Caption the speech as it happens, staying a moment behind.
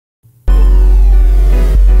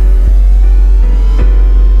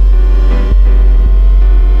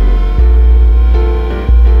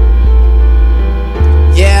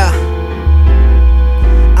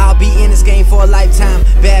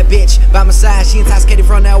bitch by my side, she intoxicated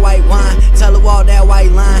from that white wine. Tell her all that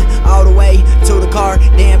white line, all the way to the car.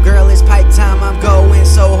 Damn girl, it's pipe time. I'm going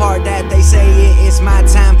so hard that they say it's my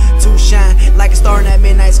time to shine like a star in that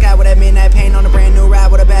midnight sky, with that midnight paint on a brand new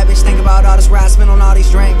ride with a bad bitch. Think about all this ride, spend on all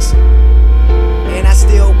these drinks, and I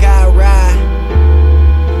still got ride.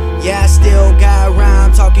 Yeah, I still got ride.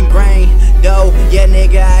 I'm talking grain, dough. Yeah,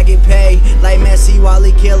 nigga, I get paid like Messi while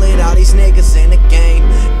he killin' all these niggas in the game.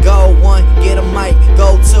 Go 1, get a mic.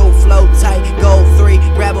 Go 2, flow tight. Go 3,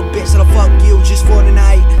 grab a bitch that'll fuck you just for the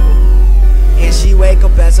night. And she wake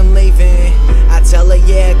up as I'm leaving. I tell her,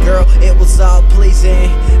 yeah, girl, it was all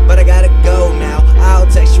pleasing, but I gotta go now. I'll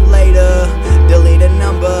text you later. Delete a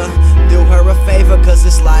number. Do her a favor, cause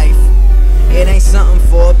it's life. It ain't something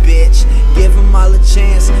for a bitch. Give them all a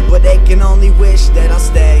chance, but they can only wish that I'm